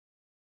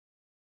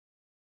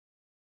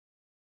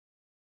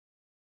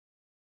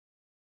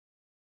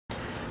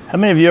How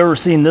many of you ever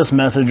seen this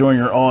message on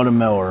your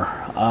Automower?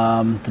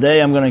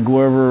 Today I'm going to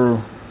go over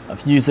a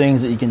few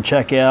things that you can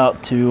check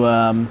out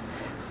to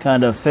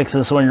kind of fix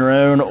this on your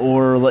own,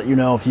 or let you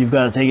know if you've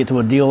got to take it to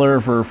a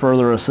dealer for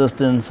further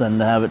assistance and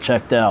to have it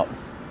checked out.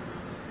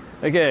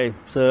 Okay,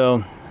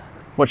 so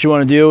what you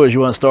want to do is you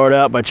want to start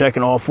out by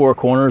checking all four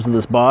corners of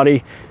this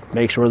body.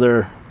 Make sure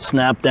they're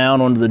snapped down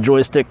onto the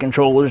joystick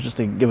controllers just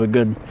to give a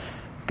good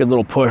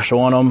little push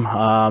on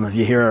them. If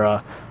you hear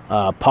a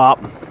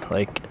pop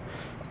like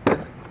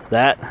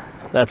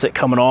that's it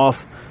coming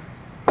off.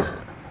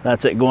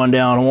 That's it going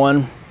down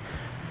one.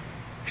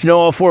 If you know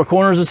all four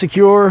corners are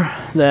secure,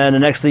 then the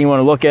next thing you want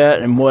to look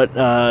at, and what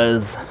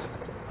is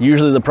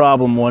usually the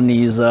problem on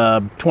these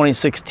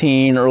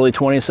 2016, early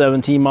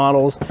 2017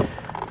 models,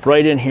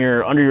 right in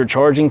here under your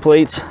charging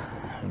plates,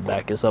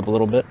 back this up a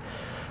little bit,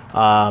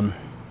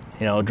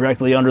 you know,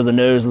 directly under the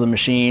nose of the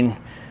machine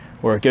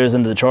where it goes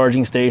into the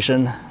charging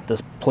station,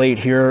 this plate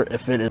here,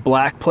 if it is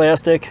black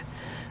plastic,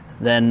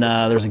 then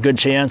there's a good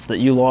chance that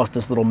you lost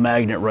this little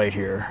magnet right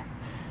here.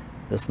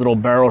 This little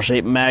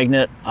barrel-shaped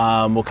magnet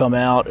will come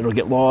out, it'll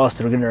get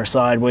lost, it'll get in there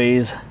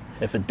sideways.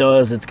 If it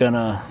does, it's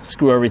gonna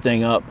screw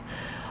everything up.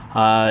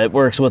 It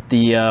works with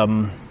the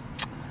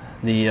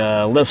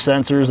lift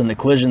sensors and the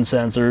collision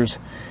sensors,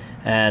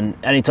 and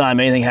anytime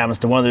anything happens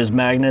to one of those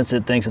magnets,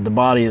 it thinks that the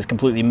body is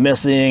completely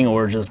missing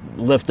or just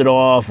lifted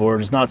off or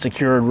just not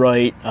secured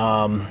right.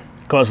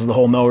 Causes the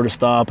whole mower to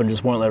stop and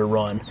just won't let it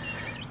run.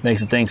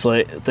 Makes it think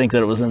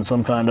that it was in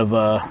some kind of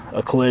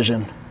a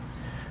collision.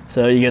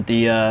 So you get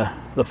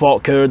the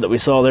fault code that we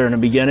saw there in the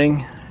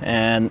beginning,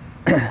 and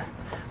I'll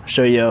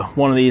show you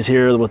one of these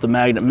here with the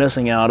magnet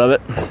missing out of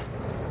it.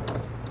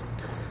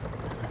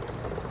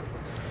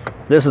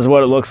 This is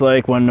what it looks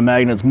like when the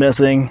magnet's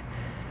missing,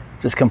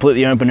 just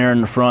completely open there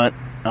in the front.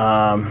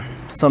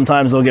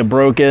 Sometimes they'll get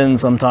broken,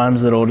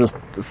 sometimes it'll just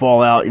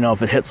fall out, you know,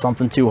 if it hits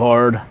something too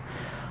hard.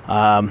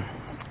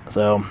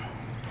 So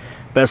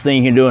best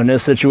thing you can do in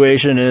this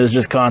situation is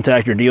just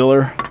contact your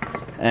dealer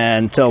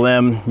and tell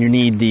them you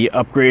need the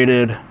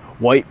upgraded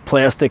white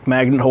plastic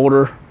magnet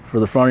holder for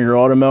the front of your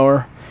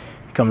Automower.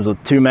 It comes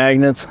with two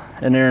magnets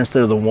in there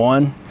instead of the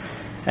one,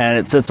 and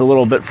it sits a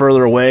little bit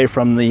further away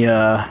from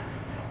the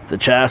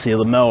chassis of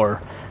the mower,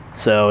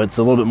 so it's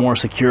a little bit more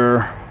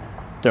secure.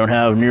 Don't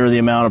have near the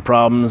amount of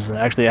problems.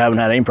 Actually, I haven't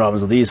had any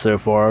problems with these so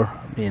far.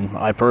 I mean,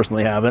 I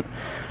personally haven't,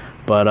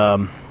 but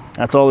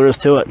that's all there is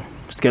to it.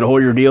 Just get a hold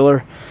of your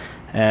dealer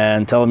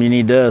and tell them you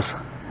need this.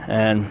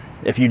 And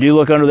if you do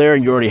look under there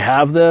and you already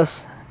have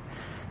this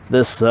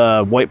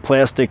white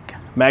plastic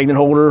magnet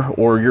holder,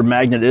 or your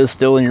magnet is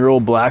still in your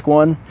old black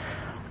one,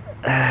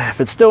 if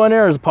it's still in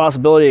there, there's a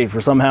possibility for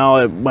somehow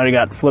it might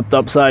have got flipped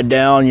upside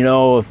down, you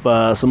know,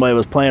 if somebody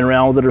was playing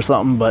around with it or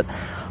something. But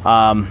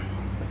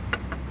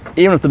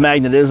even if the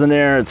magnet is in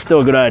there, it's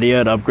still a good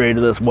idea to upgrade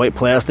to this white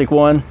plastic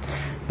one.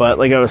 But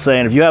like I was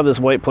saying, if you have this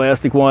white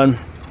plastic one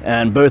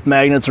and both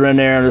magnets are in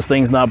there and this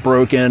thing's not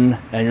broken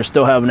and you're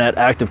still having that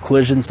active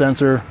collision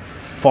sensor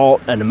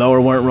fault and the mower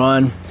won't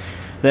run,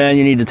 then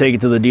you need to take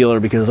it to the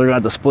dealer, because they're gonna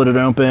have to split it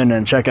open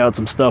and check out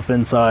some stuff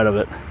inside of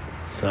it.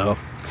 So,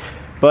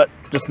 but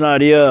just an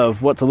idea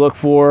of what to look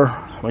for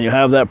when you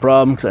have that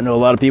problem, because I know a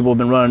lot of people have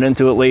been running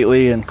into it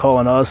lately and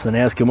calling us and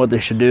asking what they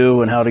should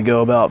do and how to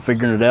go about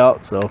figuring it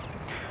out. So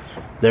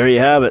there you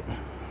have it.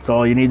 That's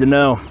all you need to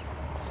know.